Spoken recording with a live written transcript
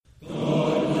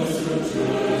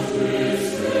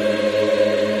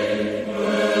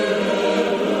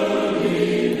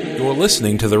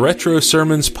listening to the Retro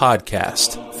Sermons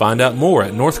podcast. Find out more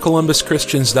at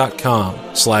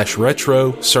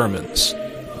northcolumbuschristians.com/retro sermons.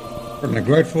 Certainly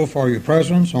grateful for your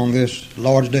presence on this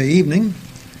Lord's Day evening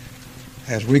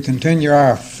as we continue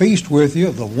our feast with you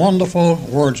of the wonderful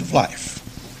words of life.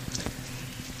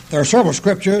 There are several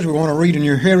scriptures we want to read in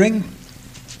your hearing,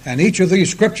 and each of these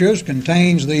scriptures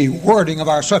contains the wording of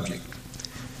our subject.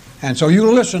 And so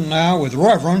you listen now with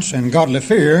reverence and godly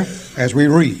fear as we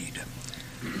read.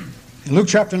 In Luke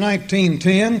chapter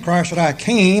 19:10, Christ said, I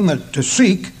came to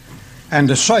seek and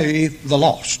to save the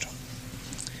lost.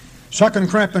 2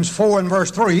 Corinthians 4 and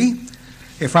verse 3,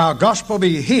 if our gospel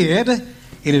be hid,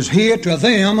 it is hid to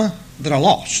them that are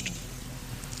lost.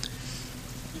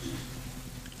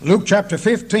 Luke chapter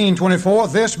 15:24,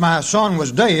 this my son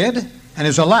was dead and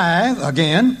is alive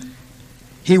again.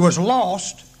 He was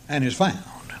lost and is found.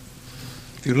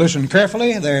 If you listen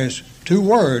carefully, there's two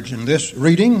words in this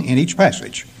reading in each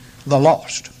passage, the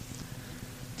lost.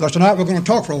 Thus tonight we're going to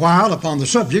talk for a while upon the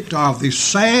subject of the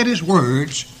saddest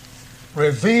words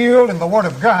revealed in the Word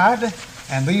of God,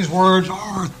 and these words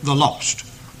are the lost.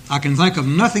 I can think of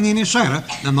nothing any sadder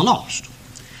than the lost.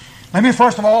 Let me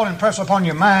first of all impress upon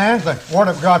your minds that the Word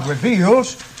of God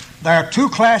reveals there are two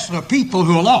classes of people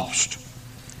who are lost.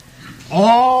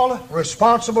 All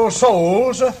responsible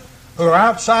souls who are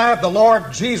outside the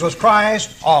Lord Jesus Christ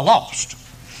are lost.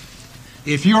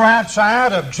 If you're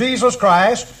outside of Jesus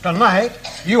Christ tonight,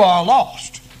 you are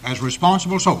lost as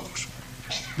responsible souls,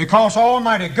 because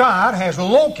Almighty God has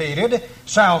located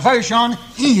salvation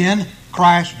in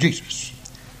Christ Jesus.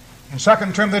 In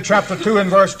 2 Timothy chapter 2 and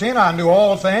verse 10, I do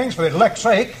all things for the elect's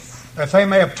sake, that they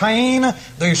may obtain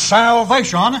the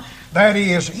salvation that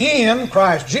is in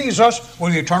Christ Jesus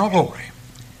with eternal glory.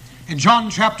 In John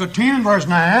chapter 10 and verse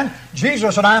 9,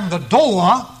 Jesus said, I am the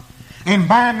door, and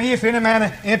by me if any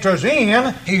man enters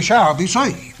in, he shall be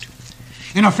saved.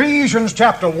 In Ephesians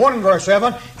chapter 1 and verse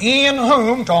 7, in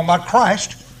whom, talking about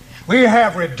Christ, we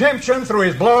have redemption through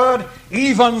his blood,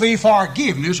 even the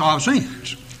forgiveness of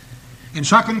sins. In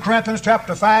 2 Corinthians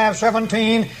chapter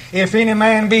 5:17, if any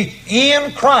man be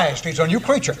in Christ, he's a new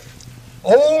creature.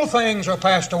 Old things are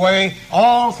passed away,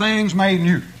 all things made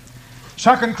new.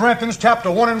 2 Corinthians chapter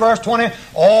 1 and verse 20,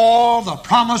 all the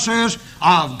promises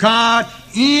of God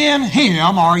in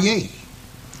him are yea.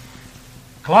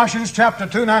 Colossians chapter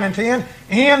 2, 9 and 10,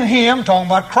 in him, talking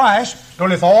about Christ,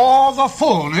 dwelleth all the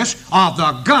fullness of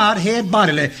the Godhead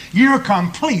bodily. You're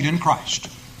complete in Christ.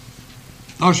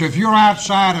 Thus, if you're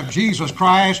outside of Jesus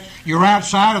Christ, you're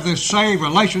outside of this saved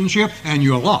relationship, and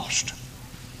you're lost.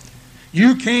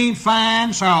 You can't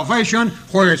find salvation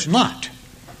where it's not.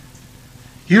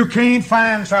 You can't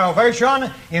find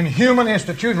salvation in human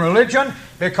institution religion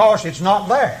because it's not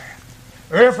there.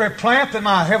 Every plant that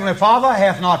my heavenly Father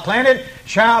hath not planted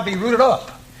shall be rooted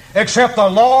up. Except the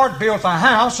Lord built the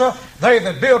house, they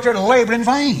that built it labored in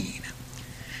vain.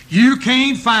 You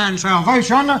can't find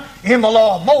salvation in the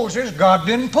law of Moses. God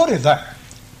didn't put it there.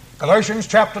 Galatians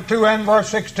chapter 2 and verse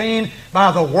 16,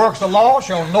 by the works of the law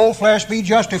shall no flesh be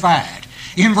justified.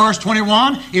 In verse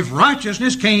 21, if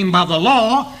righteousness came by the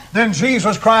law, then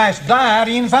Jesus Christ died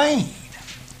in vain.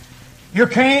 You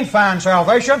can't find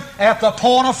salvation at the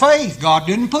point of faith. God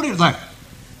didn't put it there.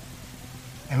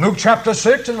 In Luke chapter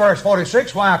 6 and verse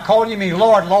 46, why call ye me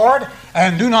Lord, Lord,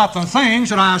 and do not the things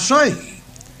that I say.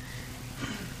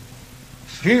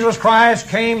 Jesus Christ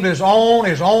came to his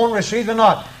own received him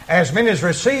not. As many as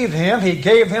received him, he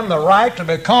gave him the right to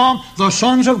become the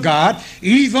sons of God,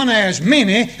 even as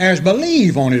many as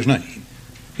believe on his name.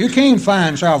 You can't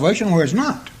find salvation where it's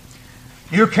not.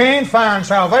 You can't find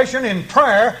salvation in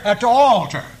prayer at the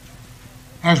altar.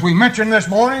 As we mentioned this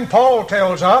morning, Paul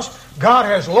tells us God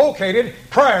has located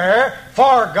prayer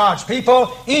for God's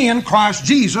people in Christ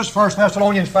Jesus, 1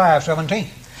 Thessalonians 5:17.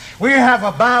 We have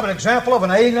a Bible example of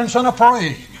an alien son of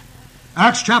praying.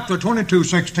 Acts chapter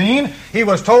 22:16, he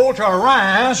was told to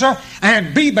arise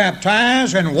and be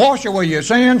baptized and wash away your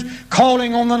sins,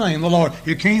 calling on the name of the Lord.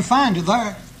 You can't find it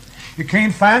there. You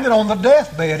can't find it on the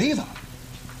deathbed either.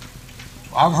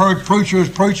 I've heard preachers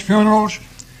preach funerals.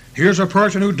 Here's a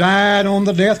person who died on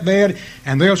the deathbed,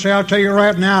 and they'll say, I'll tell you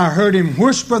right now, I heard him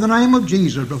whisper the name of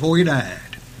Jesus before he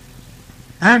died.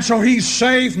 And so he's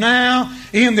safe now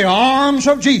in the arms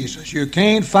of Jesus. You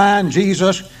can't find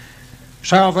Jesus'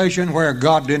 salvation where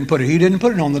God didn't put it. He didn't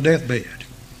put it on the deathbed.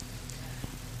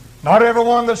 Not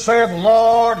everyone that saith,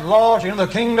 Lord, Lord, into the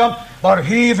kingdom, but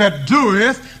he that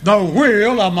doeth the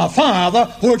will of my Father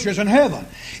which is in heaven.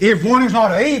 If one is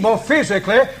not able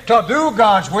physically to do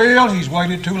God's will, he's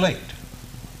waited too late.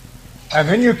 And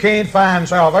then you can't find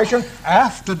salvation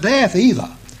after death either.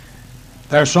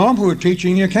 There's some who are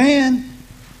teaching you can.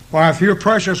 Why, if your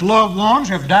precious loved ones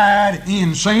have died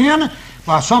in sin,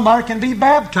 why, somebody can be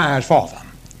baptized for them.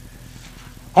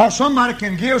 Or somebody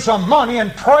can give some money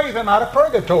and pray them out of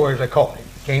purgatory, as they call it.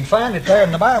 Can't find it there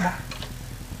in the Bible.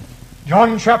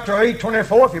 John chapter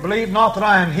 8:24, if you believe not that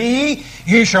I am He,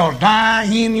 ye shall die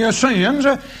in your sins.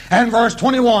 And verse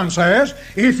 21 says,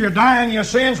 if you die in your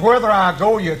sins, whether I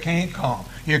go, you can't come.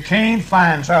 You can't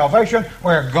find salvation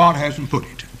where God hasn't put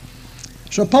it.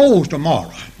 Suppose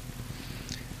tomorrow,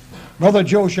 Brother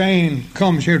Joe Shane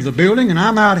comes here to the building, and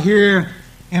I'm out here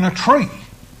in a tree.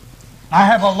 I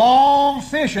have a long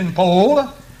fishing pole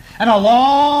and a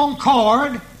long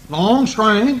cord, long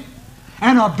string,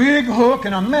 and a big hook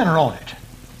and a minnow on it.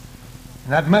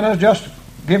 And that minnow's just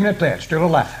giving it that, still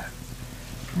alive.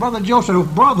 Brother Joe said,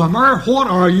 Brother Murr, what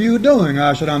are you doing?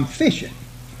 I said, I'm fishing.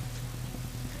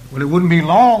 Well, it wouldn't be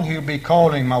long he'll be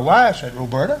calling my wife, said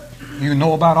Roberta. You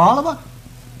know about Oliver?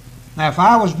 Now, if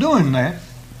I was doing that,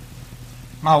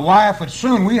 my wife would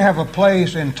soon, we have a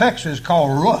place in Texas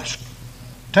called Rusk,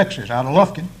 Texas, out of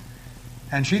Lufkin.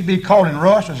 And she'd be calling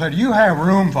Rusk and said, you have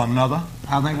room for another?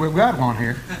 I think we've got one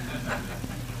here.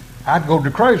 I'd go to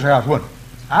the crazy house, wouldn't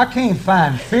I? I can't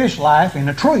find fish life in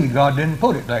a tree. God didn't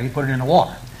put it there. He put it in the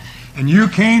water. And you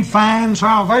can't find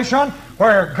salvation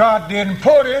where God didn't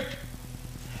put it.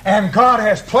 And God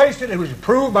has placed it. It was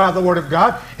proved by the Word of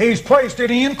God. He's placed it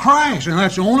in Christ. And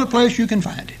that's the only place you can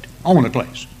find it. Only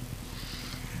place.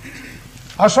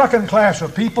 A second class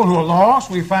of people who are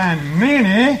lost, we find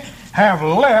many have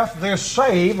left this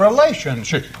saved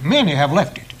relationship. Many have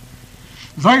left it.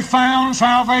 They found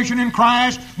salvation in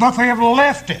Christ, but they have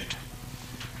left it.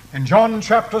 In John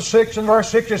chapter 6 and verse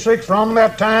 66, from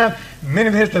that time, many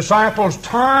of his disciples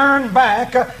turned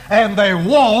back and they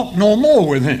walked no more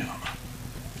with him.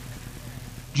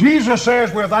 Jesus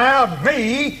says, without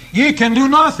me, ye can do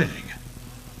nothing.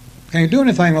 Can't do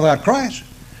anything without Christ.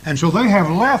 And so they have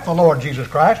left the Lord Jesus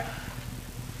Christ.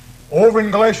 Over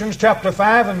in Galatians chapter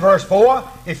 5 and verse 4,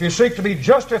 if you seek to be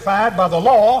justified by the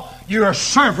law, you're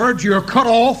severed, you're cut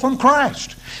off from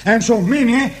Christ. And so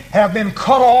many have been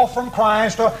cut off from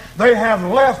Christ. They have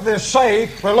left this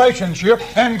saved relationship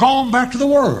and gone back to the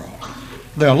world.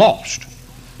 They're lost.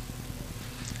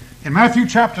 In Matthew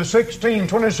chapter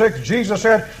 16:26, Jesus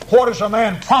said, what is a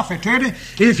man profited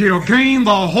if he'll gain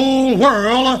the whole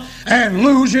world and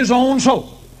lose his own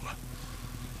soul?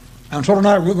 And so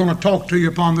tonight we're going to talk to you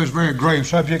upon this very grave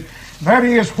subject. That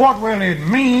is, what will it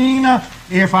mean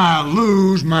if I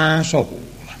lose my soul?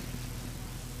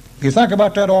 You think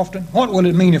about that often? What will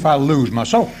it mean if I lose my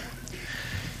soul?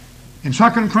 In 2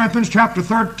 Corinthians chapter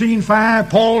 13:5,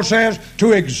 Paul says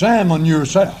to examine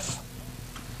yourself.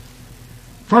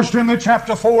 1 Timothy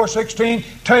chapter 4:16,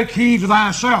 take heed to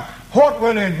thyself. What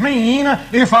will it mean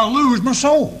if I lose my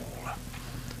soul?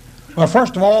 Well,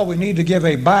 first of all, we need to give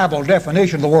a Bible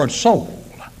definition of the word soul.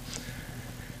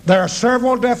 There are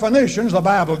several definitions the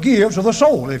Bible gives of the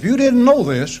soul. If you didn't know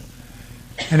this,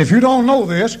 and if you don't know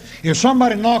this, if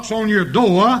somebody knocks on your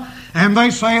door and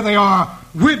they say they are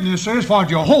witnesses for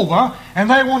Jehovah and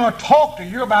they want to talk to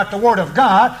you about the Word of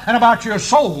God and about your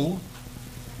soul,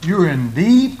 you're in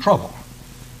deep trouble.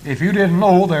 If you didn't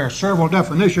know, there are several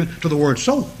definitions to the word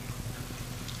soul.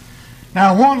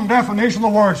 Now, one definition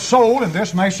of the word soul, and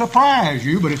this may surprise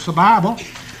you, but it's the Bible.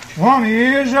 One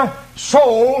is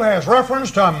soul has reference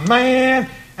to man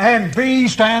and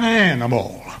beast and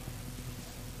animal.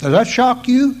 Does that shock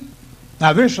you?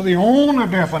 Now, this is the only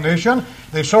definition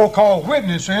the so-called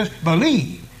witnesses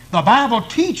believe. The Bible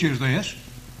teaches this,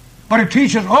 but it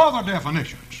teaches other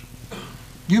definitions.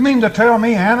 You mean to tell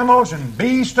me animals and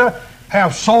beasts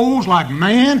have souls like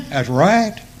man? That's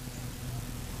right.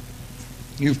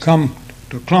 You've come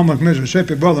to Columbus,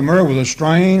 Mississippi, Brother Murray, with a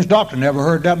strange doctrine. Never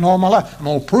heard that in all my life. I'm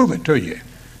going to prove it to you.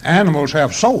 Animals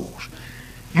have souls.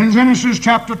 In Genesis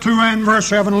chapter 2 and verse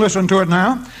 7, listen to it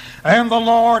now. And the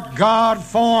Lord God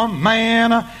formed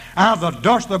man out of the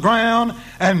dust of the ground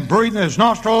and breathed in his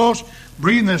nostrils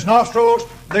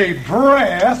the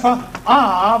breath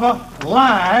of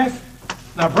life.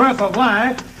 The breath of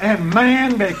life, and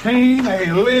man became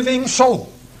a living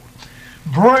soul.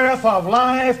 Breath of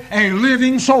life, a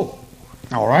living soul.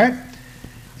 All right?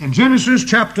 In Genesis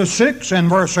chapter 6 and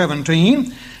verse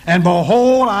 17, and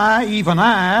behold, I, even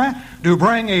I, do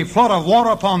bring a flood of water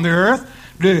upon the earth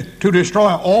to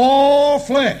destroy all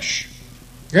flesh.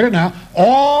 Get it now?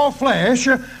 All flesh,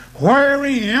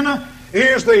 wherein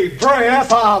is the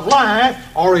breath of life,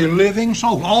 or a living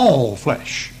soul. All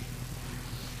flesh.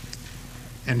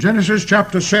 In Genesis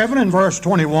chapter 7 and verse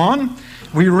 21,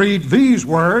 we read these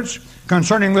words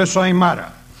concerning this same matter.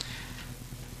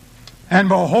 And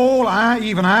behold, I,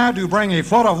 even I, do bring a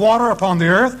flood of water upon the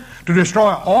earth to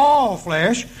destroy all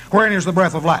flesh, wherein is the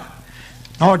breath of life.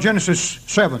 Now, Genesis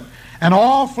 7. And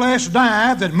all flesh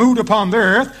died that moved upon the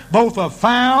earth, both of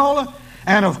fowl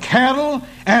and of cattle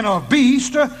and of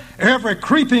beast, every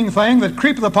creeping thing that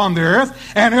creepeth upon the earth,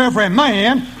 and every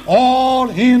man, all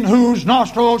in whose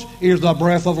nostrils is the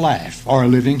breath of life, or a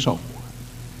living soul.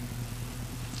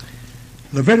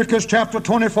 Leviticus chapter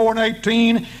 24 and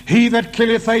 18, he that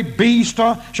killeth a beast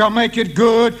shall make it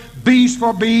good, beast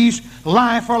for beast,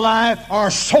 life for life,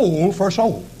 or soul for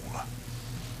soul.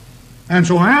 And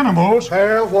so animals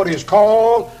have what is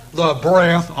called the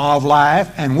breath of life,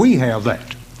 and we have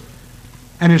that.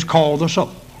 And it's called the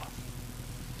soul.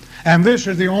 And this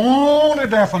is the only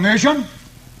definition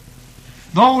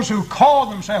those who call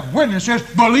themselves witnesses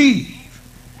believe.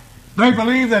 They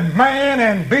believe that man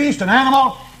and beast and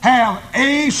animal have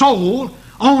a soul,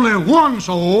 only one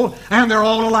soul, and they're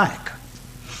all alike.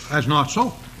 That's not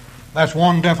so. That's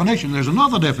one definition. There's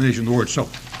another definition of the word soul.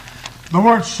 The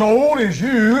word soul is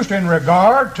used in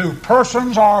regard to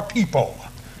persons or people.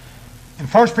 In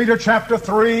 1 Peter chapter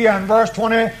 3 and verse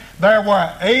 20, there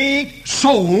were 8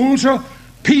 souls,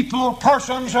 people,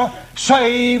 persons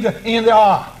saved in the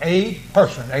ark. 8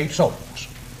 persons, 8 souls.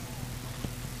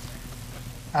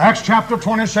 Acts chapter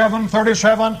 27,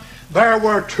 37, there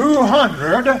were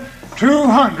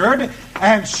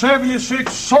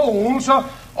 276 souls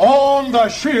on the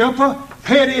ship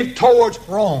headed towards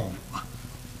Rome.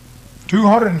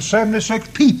 276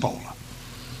 people.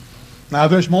 Now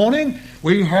this morning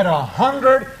we had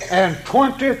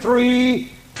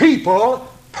 123 people,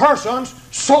 persons,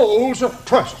 souls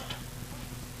present.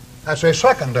 That's a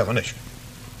second definition.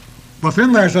 But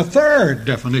then there's a third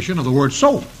definition of the word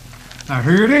soul. Now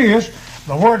here it is.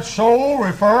 The word soul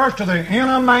refers to the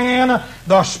inner man,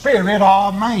 the spirit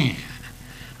of man.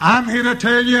 I'm here to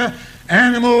tell you,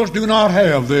 animals do not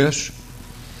have this.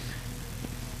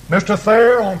 Mr.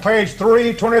 Thayer, on page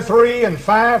 323 and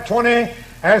 520,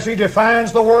 as he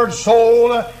defines the word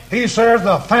soul, he says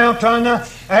the fountain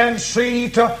and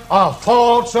seat of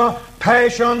thoughts,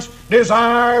 passions,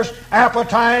 desires,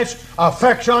 appetites,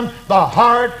 affection, the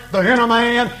heart, the inner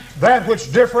man, that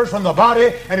which differs from the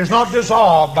body and is not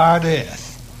dissolved by death.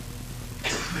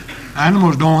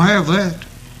 Animals don't have that.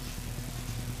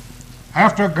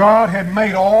 After God had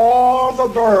made all the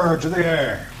birds of the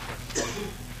air,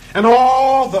 and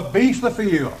all the beasts of the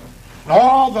field, and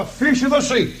all the fish of the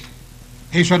sea,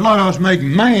 he said, let us make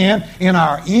man in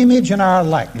our image and our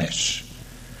likeness.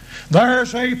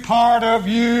 There's a part of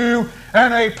you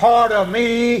and a part of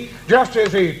me just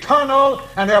as eternal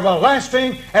and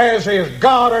everlasting as is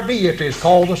God or deity, is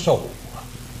called the soul.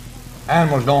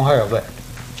 Animals don't have that,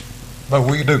 but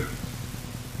we do.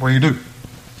 We do.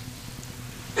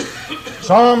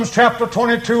 Psalms chapter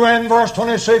 22 and verse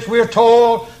 26, we are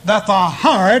told that the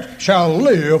heart shall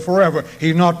live forever.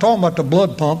 He's not talking about the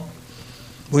blood pump.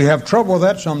 We have trouble with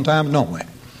that sometimes, don't we?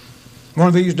 One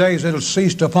of these days it'll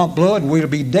cease to pump blood and we'll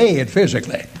be dead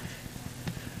physically.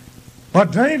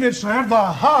 But David said the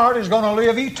heart is going to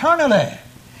live eternally.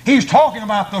 He's talking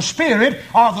about the spirit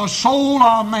or the soul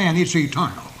of man. It's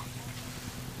eternal.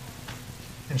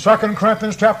 In 2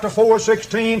 Corinthians chapter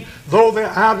 4:16, though the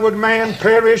outward man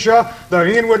perish,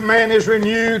 the inward man is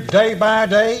renewed day by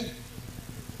day.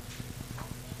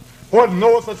 What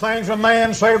knoweth the things of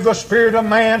man save the spirit of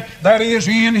man that is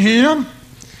in him?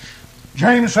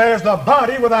 James says the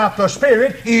body without the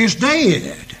spirit is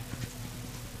dead.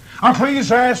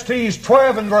 Ecclesiastes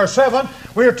 12 and verse 7,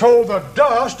 we are told the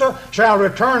dust shall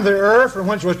return to the earth from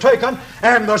whence it was taken,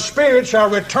 and the spirit shall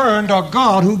return to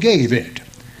God who gave it.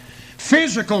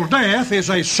 Physical death is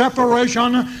a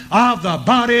separation of the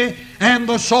body and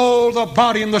the soul, the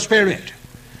body and the spirit.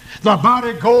 The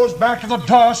body goes back to the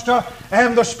dust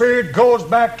and the spirit goes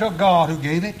back to God who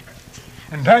gave it.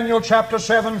 In Daniel chapter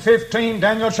 7:15,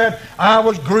 Daniel said, I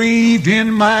was grieved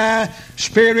in my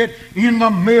spirit in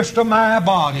the midst of my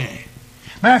body.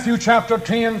 Matthew chapter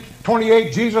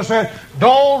 10:28, Jesus said,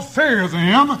 don't fear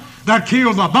them that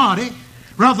kill the body,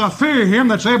 rather fear him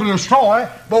that's able to destroy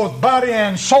both body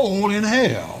and soul in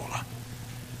hell.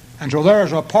 And so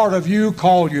there's a part of you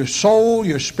called your soul,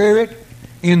 your spirit,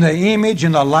 in the image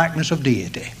and the likeness of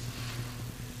deity.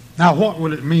 Now what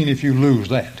will it mean if you lose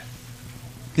that?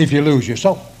 If you lose your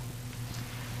soul?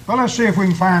 Well, let's see if we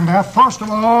can find out. First of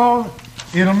all,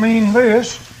 it'll mean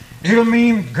this. It'll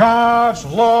mean God's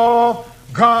love,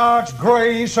 God's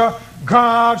grace,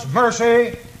 God's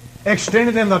mercy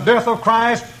extended in the death of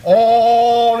Christ,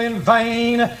 all in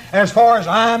vain. As far as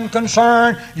I'm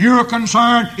concerned, you're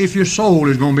concerned, if your soul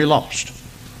is going to be lost.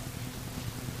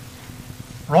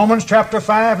 Romans chapter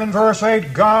 5 and verse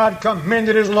 8, God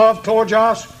commended His love towards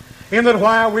us in that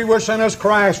while we were sinners,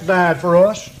 Christ died for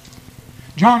us.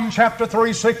 John chapter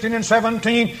 3, 16 and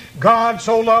 17, God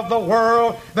so loved the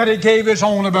world that He gave His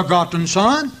only begotten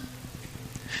Son.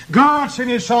 God sent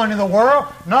His Son in the world,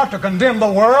 not to condemn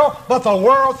the world, but the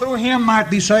world through Him might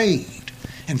be saved.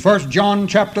 In 1 John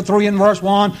chapter 3 and verse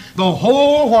 1,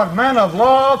 behold, what manner of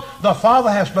love the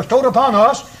Father has bestowed upon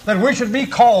us, that we should be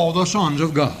called the sons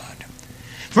of God.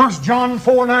 1 John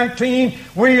 4:19,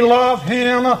 we love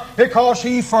Him because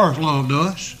He first loved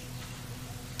us.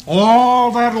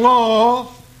 All that love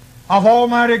of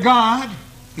Almighty God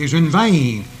is in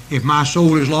vain if my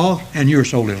soul is lost and your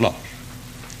soul is lost.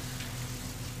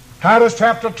 Titus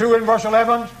chapter 2 and verse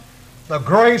 11, the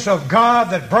grace of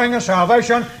God that bringeth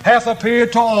salvation hath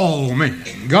appeared to all men.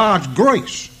 God's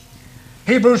grace.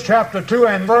 Hebrews chapter 2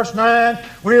 and verse 9,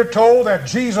 we are told that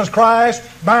Jesus Christ,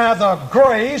 by the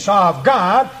grace of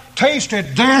God,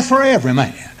 tasted death for every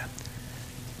man.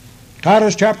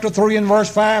 Titus chapter 3 and verse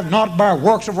 5, not by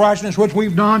works of righteousness which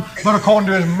we've done, but according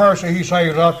to His mercy He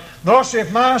saves us. Thus,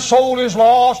 if my soul is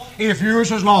lost, if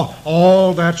yours is lost,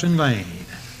 all that's in vain.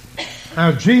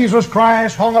 Now, Jesus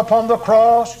Christ hung upon the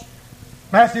cross,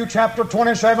 Matthew chapter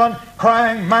 27,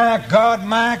 crying, my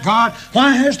God,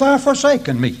 why hast thou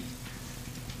forsaken me?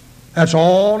 That's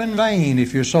all in vain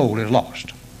if your soul is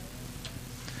lost.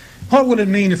 What will it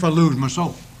mean if I lose my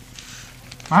soul?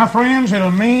 My friends,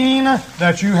 it'll mean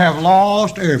that you have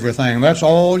lost everything. That's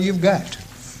all you've got.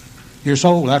 Your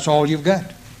soul, that's all you've got.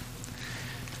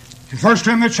 In 1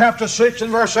 Timothy chapter 6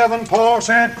 and verse 7, Paul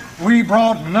said, we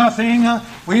brought nothing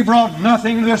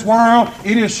to this world.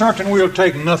 It is certain we'll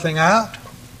take nothing out.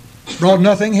 Brought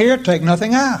nothing here, take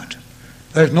nothing out.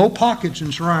 There's no pockets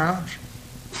and shrouds.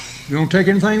 You don't take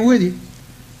anything with you.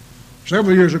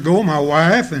 Several years ago, my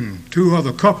wife and two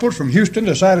other couples from Houston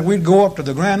decided we'd go up to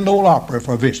the Grand Ole Opry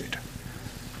for a visit.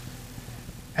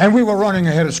 And we were running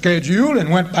ahead of schedule and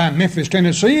went by Memphis,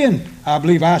 Tennessee, and I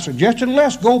believe I suggested,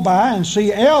 let's go by and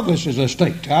see Elvis's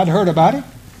estate. I'd heard about it,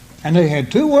 and they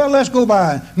had too. Well, let's go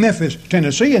by Memphis,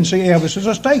 Tennessee, and see Elvis's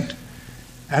estate.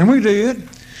 And we did.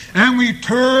 And we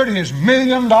toured his $1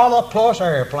 million plus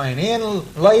airplane,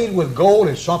 inlaid with gold.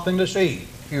 It's something to see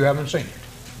if you haven't seen it.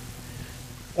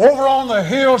 Over on the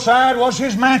hillside was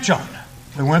his mansion.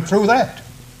 We went through that.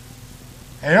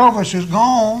 Elvis is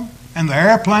gone, and the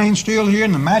airplane's still here,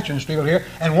 and the mansion's still here,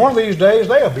 and one of these days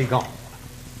they'll be gone.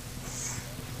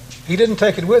 He didn't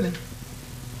take it with him.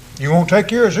 You won't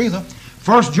take yours either.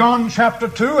 1 John chapter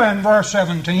 2 and verse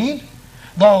 17,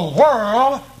 the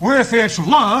world with its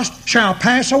lust shall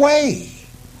pass away.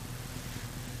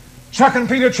 2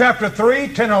 Peter chapter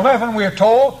 3, 10, 11, we are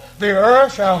told, the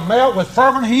earth shall melt with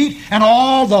fervent heat, and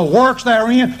all the works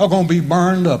therein are going to be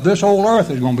burned up. This whole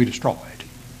earth is going to be destroyed.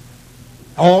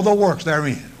 All the works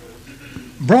therein.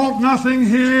 Brought nothing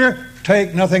here,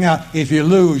 take nothing out. If you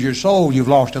lose your soul, you've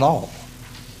lost it all.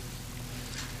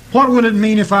 What will it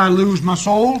mean if I lose my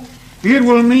soul? It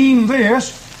will mean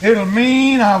this. It'll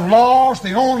mean I've lost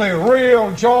the only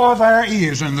real joy there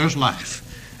is in this life,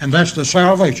 and that's the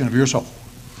salvation of your soul.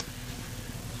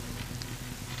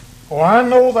 Oh, I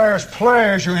know there's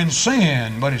pleasure in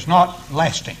sin, but it's not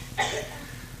lasting.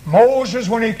 Moses,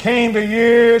 when he came to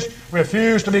years,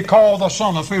 refused to be called the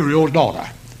son of Pharaoh's daughter,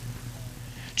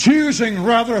 choosing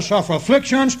rather to suffer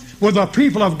afflictions with the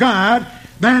people of God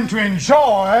than to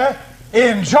enjoy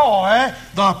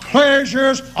the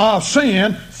pleasures of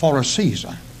sin for a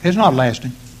season. It's not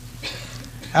lasting.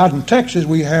 Out in Texas,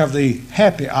 we have the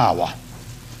happy hour.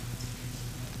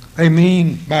 They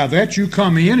mean by that you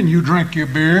come in and you drink your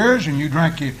beers and you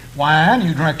drink your wine,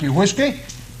 you drink your whiskey,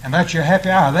 and that's your happy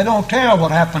hour. They don't tell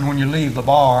what happened when you leave the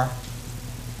bar.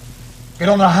 Get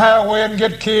on the highway and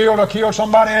get killed or kill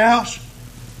somebody else.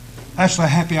 That's the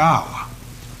happy hour.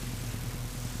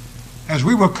 As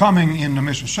we were coming into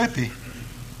Mississippi,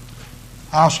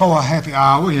 I saw a happy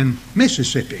hour in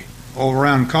Mississippi, over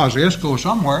around Kosciuszko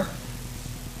somewhere.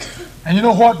 And you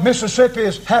know what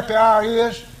Mississippi's happy hour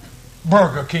is?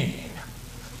 Burger King.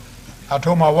 I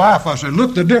told my wife, I said,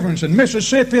 look the difference in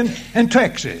Mississippi and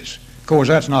Texas. Of course,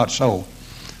 that's not so.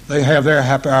 They have their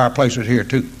happy hour places here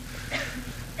too.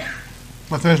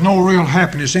 But there's no real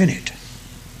happiness in it.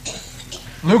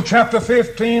 Luke chapter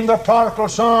 15, the prodigal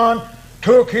son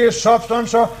took his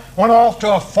substance, went off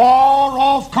to a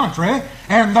far-off country,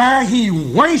 and there he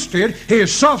wasted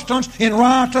his substance in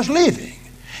riotous living.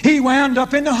 He wound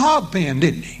up in the hog pen,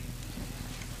 didn't he?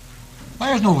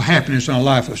 There's no happiness in a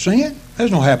life of sin. There's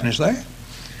no happiness there.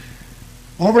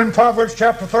 Over in Proverbs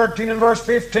chapter 13 and verse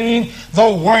 15,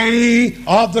 the way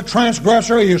of the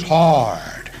transgressor is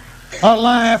hard. A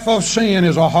life of sin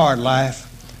is a hard life,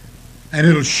 and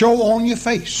it'll show on your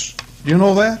face. Do you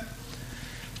know that?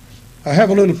 I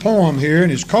have a little poem here,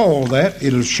 and it's called that.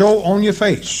 It'll show on your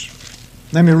face.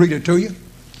 Let me read it to you.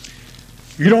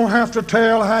 You don't have to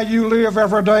tell how you live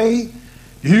every day.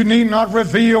 You need not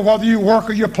reveal whether you work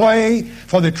or you play,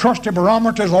 for the trusty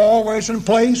barometer is always in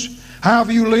place.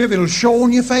 However you live, it'll show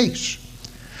on your face.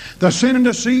 The sin and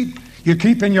deceit you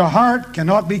keep in your heart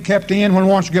cannot be kept in when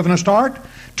once given a start.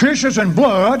 Tissues and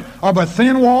blood are but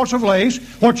thin walls of lace.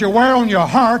 What you wear on your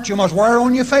heart, you must wear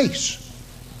on your face.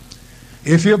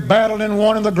 If you've battled and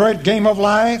won in the great game of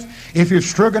life, if you've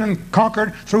striven and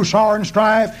conquered through sorrow and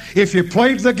strife, if you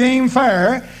played the game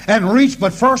fair and reached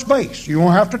but first base, you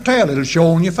won't have to tell, it'll show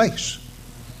on your face.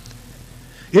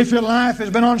 If your life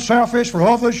has been unselfish for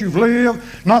others, you've lived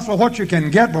not for what you can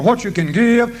get, but what you can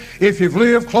give. If you've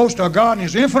lived close to God in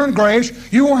His infinite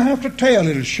grace, you won't have to tell,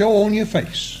 it'll show on your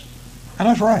face. And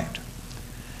that's right.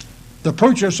 The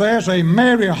preacher says, a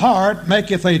merry heart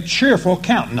maketh a cheerful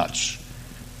countenance.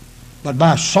 But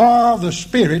by sorrow of the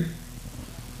spirit,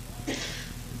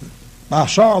 by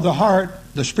sorrow of the heart,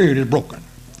 the spirit is broken.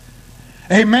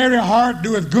 A merry heart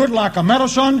doeth good like a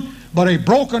medicine, but a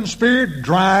broken spirit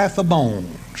drieth the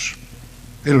bones.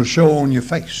 It'll show on your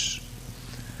face.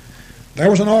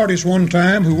 There was an artist one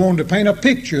time who wanted to paint a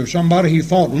picture of somebody he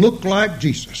thought looked like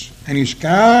Jesus, and he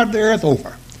scoured the earth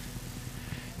over.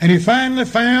 And he finally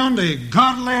found a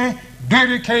godly,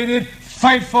 dedicated,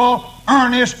 faithful,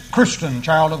 earnest Christian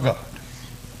child of God.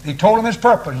 He told him his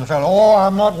purpose. The fellow, oh,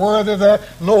 I'm not worthy of that.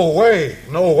 No way,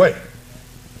 no way.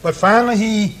 But finally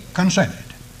he consented.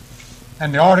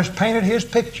 And the artist painted his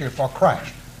picture for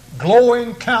Christ.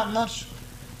 Glowing countenance,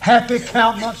 happy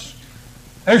countenance,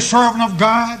 a servant of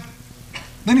God.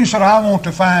 Then he said, I want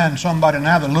to find somebody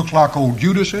now that looks like old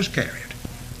Judas Iscariot,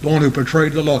 the one who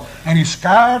betrayed the Lord. And he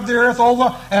scoured the earth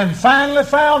over and finally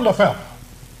found the fellow.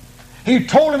 He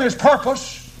told him his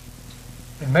purpose.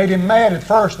 It made him mad at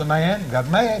first, the man.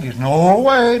 Got mad. He said, no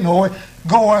way, no way.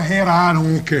 Go ahead, I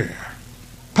don't care.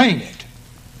 Paint it.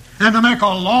 And to make a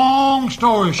long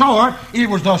story short, it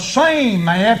was the same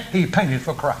man he painted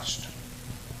for Christ.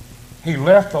 He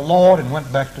left the Lord and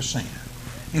went back to sin.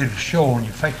 It'll show on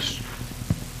your face.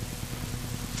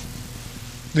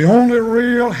 The only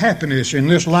real happiness in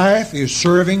this life is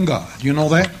serving God. You know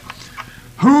that?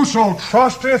 Whoso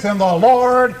trusteth in the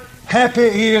Lord, happy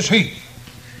is he.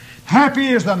 Happy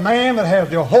is the man that has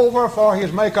Jehovah for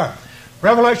his maker.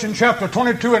 Revelation chapter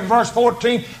 22 and verse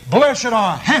 14, blessed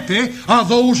are happy are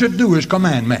those that do his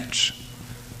commandments.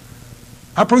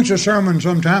 I preach a sermon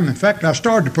sometime. In fact, I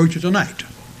started to preach it tonight,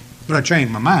 but I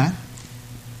changed my mind.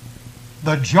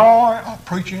 The joy of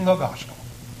preaching the gospel.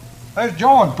 There's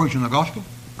joy in preaching the gospel.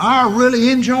 I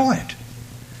really enjoy it.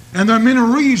 And there are many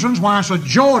reasons why it's a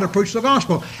joy to preach the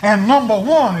gospel. And number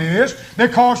one is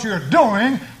because you're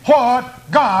doing what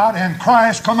God and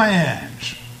Christ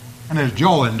commands. And there's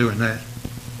joy in doing that.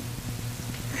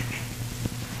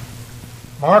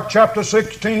 Mark chapter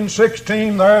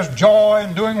 16:16, there's joy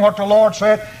in doing what the Lord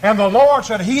said. And the Lord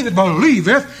said, he that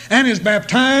believeth and is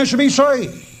baptized shall be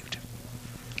saved.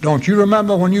 Don't you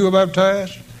remember when you were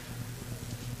baptized?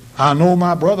 I know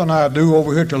my brother and I do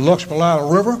over here to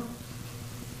Luxpillow River.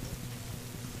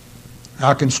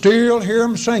 I can still hear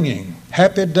him singing,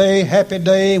 happy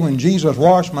day when Jesus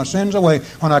washed my sins away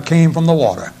when I came from the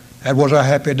water. That was a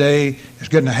happy day. It's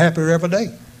getting happier every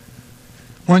day.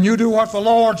 When you do what the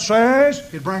Lord says,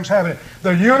 it brings happiness.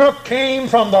 The eunuch came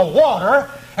from the water,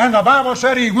 and the Bible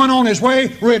said he went on his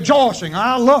way rejoicing.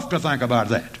 I love to think about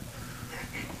that.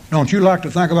 Don't you like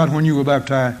to think about when you were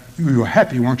baptized? You were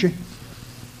happy, weren't you?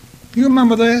 You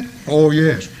remember that? Oh,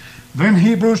 yes. Then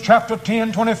Hebrews chapter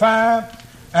 10:25,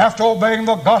 after obeying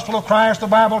the gospel of Christ, the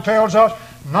Bible tells us,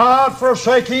 not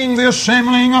forsaking the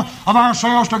assembling of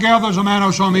ourselves together as a man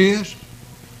of some is.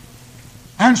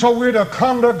 And so we're to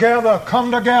come together.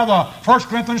 1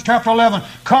 Corinthians chapter 11,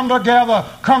 come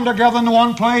together in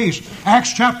one place.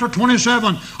 Acts chapter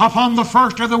 27, upon the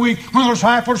first of the week, when the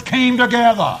disciples came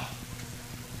together.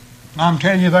 I'm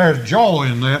telling you, there's joy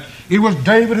in that. It was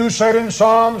David who said in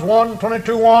Psalms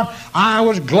 122:1, I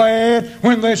was glad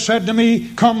when they said to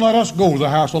me, come, let us go to the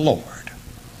house of the Lord.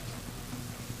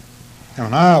 And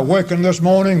when I awakened this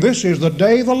morning, this is the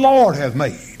day the Lord hath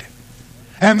made.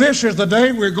 And this is the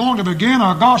day we're going to begin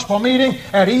our gospel meeting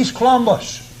at East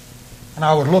Columbus. And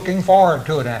I was looking forward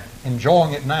to it and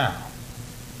enjoying it now.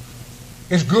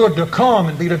 It's good to come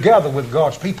and be together with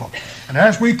God's people. And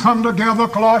as we come together,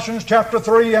 Colossians chapter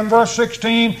 3 and verse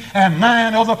 16 and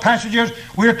 9 other passages,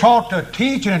 we're taught to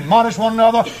teach and admonish one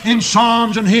another in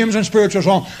psalms and hymns and spiritual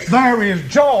songs. There is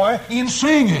joy in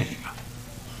singing.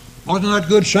 Wasn't that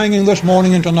good singing this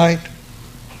morning and tonight?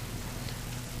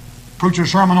 preach a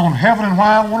sermon on heaven and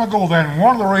why I want to go there. And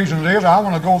one of the reasons is I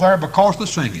want to go there because of the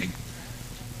singing.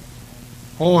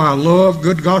 Oh, I love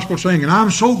good gospel singing.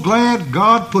 I'm so glad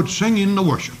God put singing in the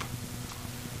worship.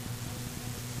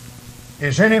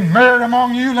 Is any married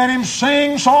among you? Let him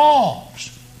sing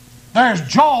songs. There's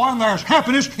joy and there's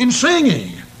happiness in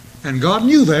singing. And God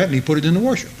knew that, and he put it in the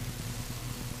worship.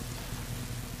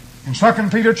 In 2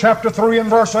 Peter chapter 3 and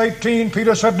verse 18,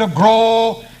 Peter said to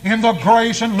grow in the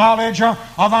grace and knowledge of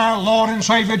our Lord and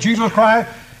Savior Jesus Christ.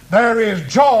 There is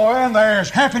joy and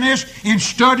there's happiness in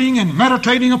studying and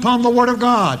meditating upon the Word of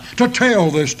God to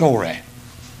tell this story.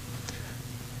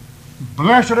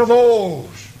 Blessed are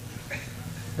those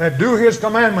that do His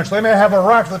commandments. They may have a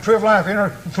right to the tree of life, enter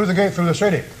through the gate, through the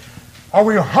city. Are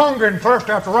we hunger and thirst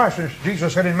after righteousness?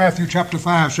 Jesus said in Matthew chapter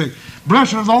 5, 6,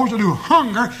 blessed are those that do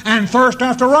hunger and thirst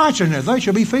after righteousness. They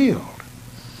shall be filled.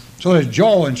 So there's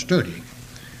joy in studying.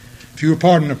 If you will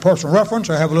pardon the personal reference,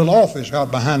 I have a little office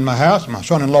out behind my house my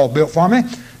son-in-law built for me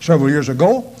several years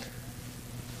ago.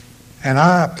 And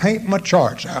I paint my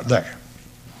charts out there.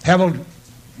 Have a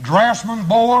draftsman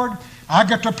board. I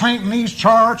get to painting these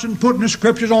charts and putting the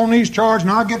scriptures on these charts,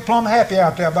 and I get plumb happy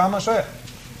out there by myself.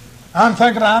 I'm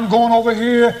thinking I'm going over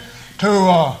here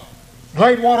to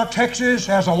Gladewater, Texas,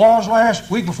 as I was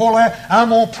week before last. I'm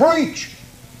going to preach.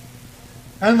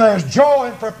 And there's joy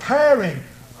in preparing.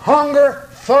 Hunger,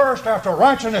 thirst after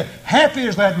righteousness. Happy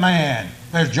is that man.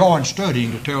 There's joy in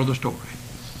studying to tell the story.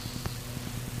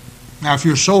 Now, if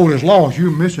your soul is lost, you're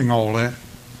missing all that.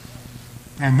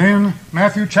 And then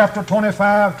Matthew chapter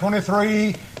 25,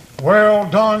 23, well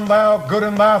done, thou good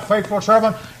and thou faithful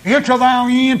servant. Enter thou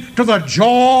in to the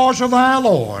joys of thy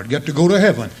Lord. Get to go to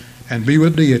heaven and be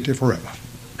with deity forever.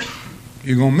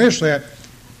 You're going to miss that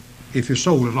if your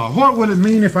soul is lost. What will it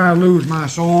mean if I lose my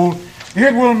soul?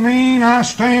 It will mean I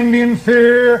stand in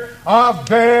fear of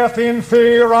death, in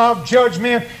fear of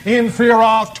judgment, in fear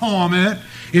of torment.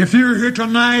 If you're here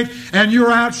tonight and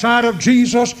you're outside of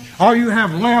Jesus, or you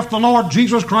have left the Lord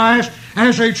Jesus Christ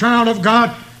as a child of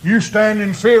God, you stand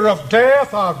in fear of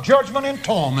death, of judgment, and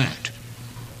torment.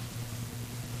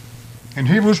 In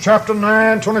Hebrews chapter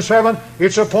 9, 27,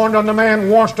 it's appointed unto man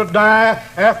once to die,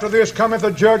 after this cometh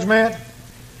the judgment.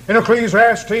 In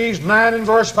Ecclesiastes 9 and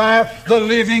verse 5, the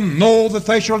living know that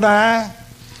they shall die.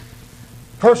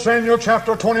 1 Samuel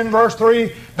chapter 20 and verse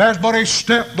 3, there's but a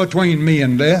step between me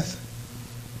and death.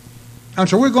 And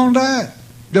so we're going to die.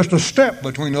 Just a step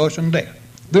between us and death.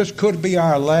 This could be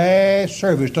our last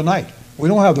service tonight. We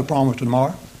don't have the promise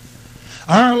tomorrow.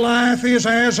 Our life is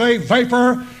as a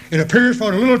vapor. It appears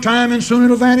for a little time and soon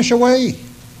it'll vanish away.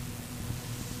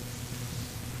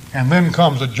 And then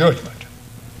comes the judgment.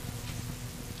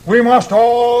 We must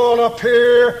all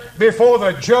appear before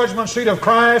the judgment seat of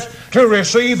Christ to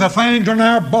receive the things in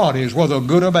our bodies, whether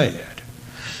good or bad.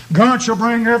 God shall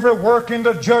bring every work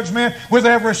into judgment with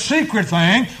every secret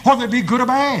thing, whether it be good or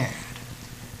bad.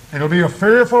 It'll be a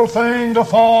fearful thing to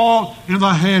fall into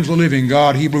the hands of the living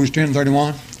God, Hebrews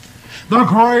 10:31. The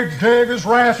great day of His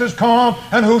wrath is come,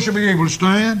 and who shall be able to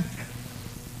stand?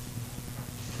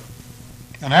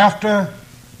 And after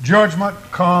judgment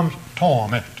comes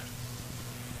torment.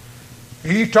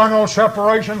 Eternal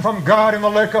separation from God in the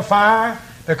lake of fire,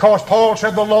 because Paul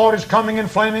said the Lord is coming in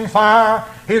flaming fire.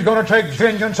 He's going to take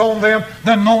vengeance on them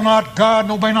that know not God,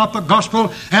 and obey not the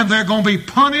gospel, and they're going to be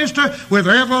punished with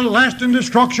everlasting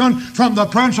destruction from the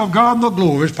Prince of God and the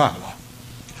glory of His power.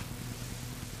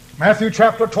 Matthew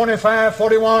chapter 25,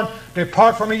 41,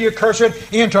 depart from me, ye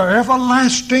cursed, into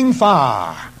everlasting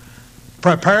fire,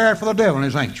 prepared for the devil and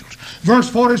his angels. Verse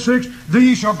 46,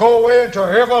 these shall go away into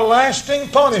everlasting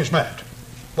punishment,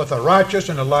 but the righteous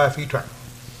into life eternal.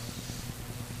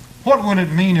 What will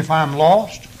it mean if I'm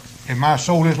lost, if my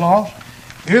soul is lost?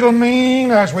 It'll mean,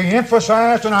 as we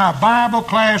emphasized in our Bible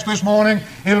class this morning,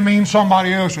 it'll mean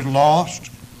somebody else is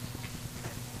lost.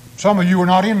 Some of you are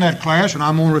not in that class, and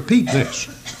I'm going to repeat this.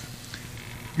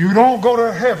 You don't go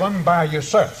to heaven by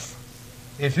yourself.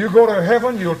 If you go to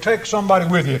heaven, you'll take somebody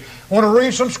with you. I want to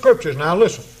read some scriptures. Now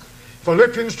listen.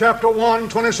 Philippians chapter 1,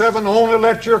 27, only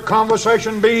let your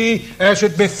conversation be as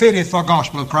it befitteth the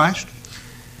gospel of Christ.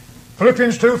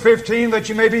 Philippians 2:15, that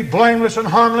you may be blameless and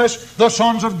harmless, the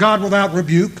sons of God without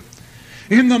rebuke,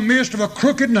 in the midst of a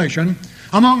crooked nation,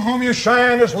 among whom you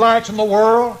shine as lights in the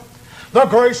world. The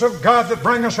grace of God that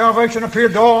bringeth salvation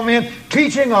appeared to all men,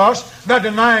 teaching us that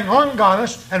denying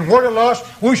ungodliness and worldly lust,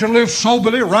 we should live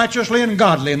soberly, righteously, and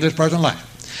godly in this present life.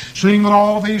 Seeing that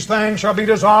all these things shall be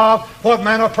dissolved, what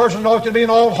manner of person ought to be in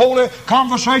all holy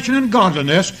conversation and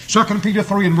godliness? 2 Peter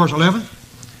 3 and verse 11.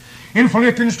 In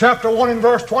Philippians chapter 1 and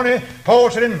verse 20, Paul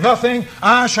said, in nothing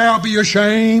I shall be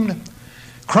ashamed.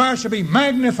 Christ shall be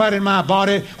magnified in my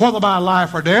body, whether by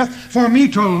life or death. For me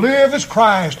to live is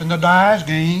Christ, and to die is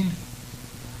gain.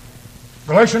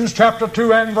 Galatians chapter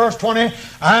 2 and verse 20,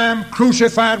 I am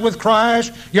crucified with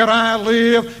Christ, yet I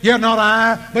live, yet not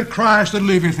I, but Christ that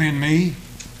liveth in me.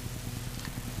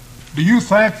 Do you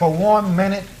think for 1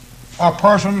 minute a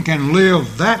person can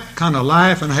live that kind of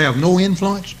life and have no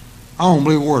influence? I don't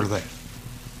believe a word of that.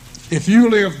 If you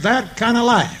live that kind of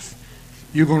life,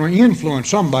 you're going to influence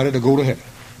somebody to go to heaven.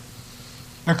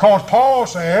 Because Paul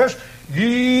says,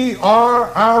 ye are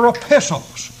our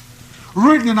epistles,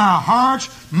 written in our hearts,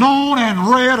 known and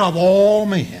read of all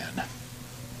men.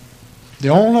 The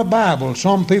only Bible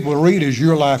some people read is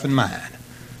your life and mine.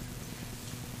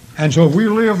 And so if we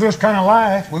live this kind of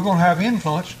life, we're going to have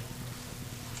influence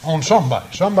on somebody.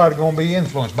 Somebody's going to be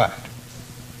influenced by it.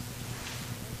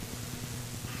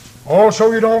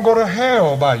 Also, you don't go to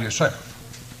hell by yourself.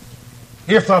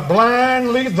 If the blind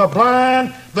lead the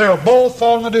blind, they'll both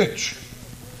fall in the ditch.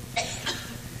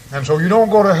 And so you don't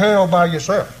go to hell by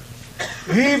yourself.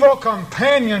 Evil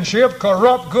companionship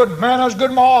corrupt good manners,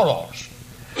 good morals.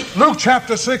 Luke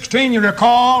chapter 16, you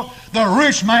recall, the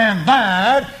rich man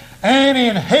died, and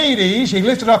in Hades he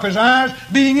lifted up his eyes,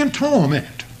 being in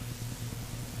torment.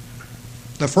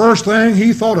 The first thing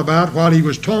he thought about while he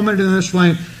was tormented in this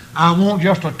flame, I want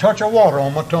just a touch of water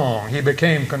on my tongue. He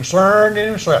became concerned in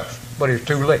himself, but it's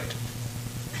too late.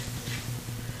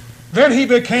 Then he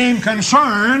became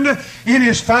concerned in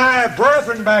his 5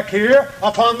 brethren back here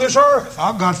upon this earth.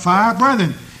 I've got 5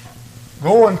 brethren.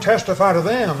 Go and testify to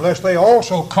them, lest they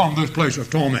also come to this place of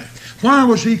torment. Why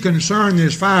was he concerned in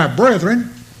his 5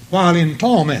 brethren while in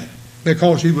torment?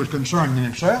 Because he was concerned in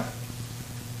himself.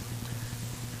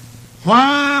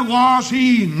 Why was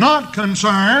he not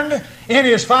concerned in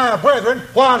his 5 brethren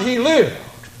while he lived?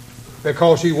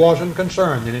 Because he wasn't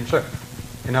concerned in himself.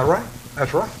 Isn't that right?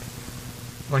 That's right.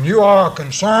 When you are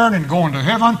concerned in going to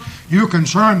heaven, you're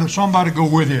concerned that somebody go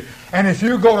with you. And if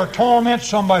you go to torment,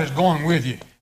 somebody's going with you.